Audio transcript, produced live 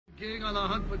King on the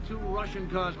hunt for 2 Russian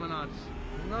cosmonauts.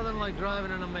 Nothing like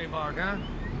driving in a Maybach, huh?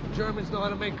 Germans know how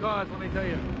to make cars, let me tell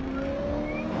you.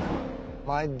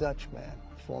 My Dutchman,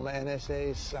 former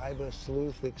NSA cyber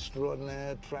sleuth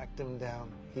extraordinaire, tracked him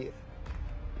down here.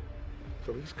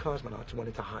 So these cosmonauts went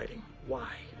into hiding.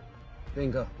 Why?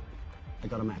 Bingo. I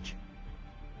got a match.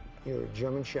 You're a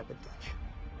German Shepherd, Dutch.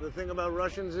 The thing about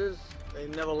Russians is they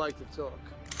never like to talk.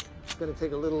 It's going to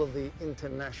take a little of the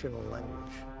international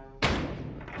language.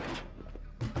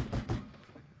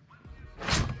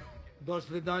 До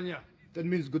свидания. That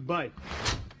means goodbye.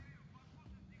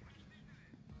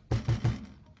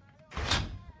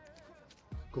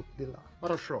 Как дела?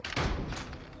 Хорошо.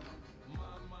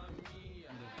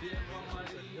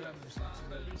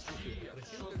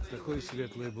 Какое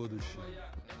светлое будущее.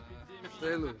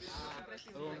 Stay loose.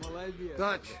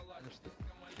 Dutch,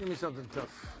 give me something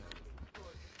tough.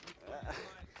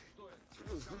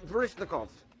 Brishnikov.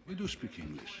 We do speak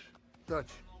English.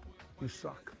 Dutch, you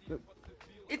suck.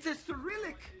 It's a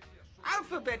Cyrillic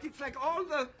alphabet. It's like all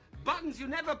the buttons you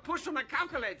never push on a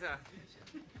calculator.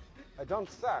 I don't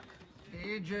suck.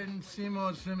 Agent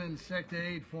Seymour Simmons, Sector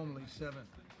 8, formerly 7.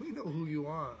 We know who you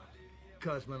are,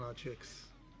 Cosmonaut chicks.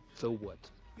 So what?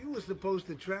 You were supposed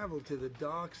to travel to the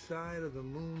dark side of the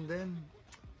moon then.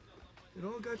 It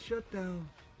all got shut down.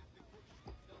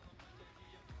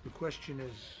 The question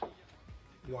is,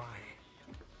 why?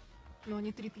 Но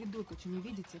они 3 придурка, что не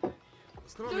видите?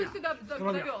 Кто их сюда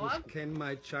завел, а? Can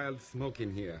my child smoke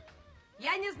in here?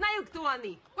 Я не знаю, кто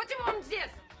они. Почему он здесь?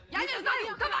 Я не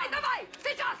знаю. Давай,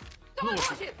 сейчас. Кто он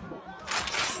хочет?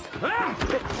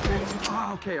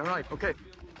 Okay, all right, okay.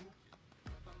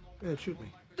 Yeah, shoot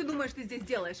me. Ты думаешь, ты здесь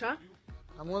делаешь, а?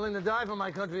 I'm willing to die for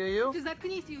my country, are you? Ты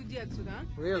заткнись и уйди отсюда,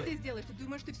 а? Really? Что ты здесь делаешь? Ты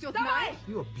думаешь, ты все Давай! знаешь?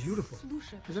 You are beautiful.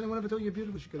 Слушай, Has anyone ever told you you're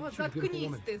beautiful? She вот shoot a beautiful заткнись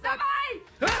woman. ты, Давай!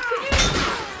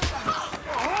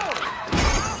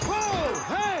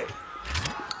 Hey!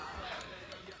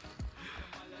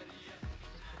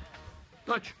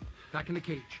 Dutch, back in the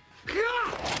cage.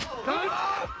 Dutch!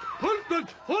 Hunt,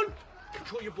 Dutch, hunt!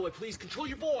 Control your boy, please. Control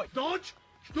your boy. Dutch,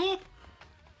 stop!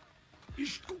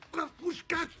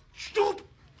 Stop!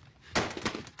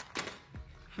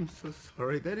 I'm so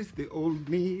sorry. That is the old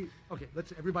me. Okay,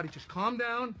 let's everybody just calm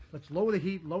down. Let's lower the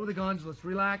heat, lower the guns, let's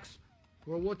relax.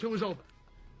 World War II is over.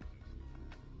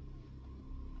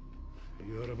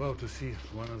 You are about to see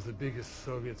one of the biggest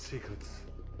Soviet secrets.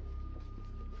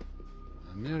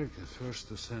 America first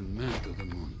to send man to the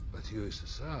moon, but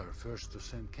USSR first to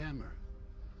send camera.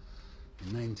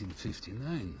 In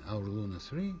 1959, our Luna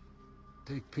 3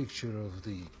 take picture of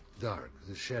the dark,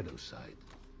 the shadow side.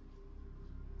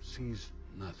 Sees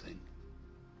nothing.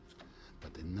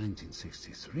 But in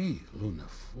 1963, Luna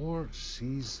 4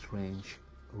 sees Strange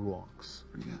rocks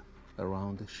yeah,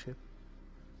 around the ship.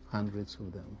 Hundreds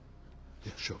of them.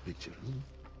 yeah, show picture.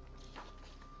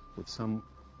 With some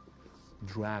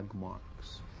drag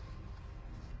marks.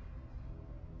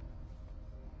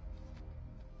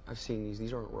 I've seen these.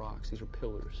 These aren't rocks. These are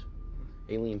pillars.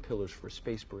 Alien pillars for a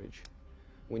space bridge.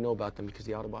 We know about them because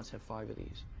the Autobots have 5 of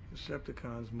these.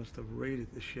 Decepticons must have raided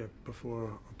the ship before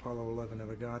Apollo 11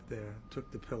 ever got there,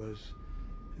 took the pillars,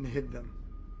 and hid them.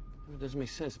 It doesn't make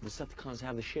sense. The Decepticons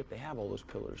have the ship. They have all those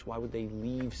pillars. Why would they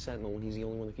leave Sentinel when he's the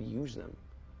only one that could use them?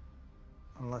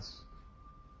 Unless...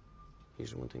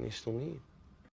 He's the one thing they still need.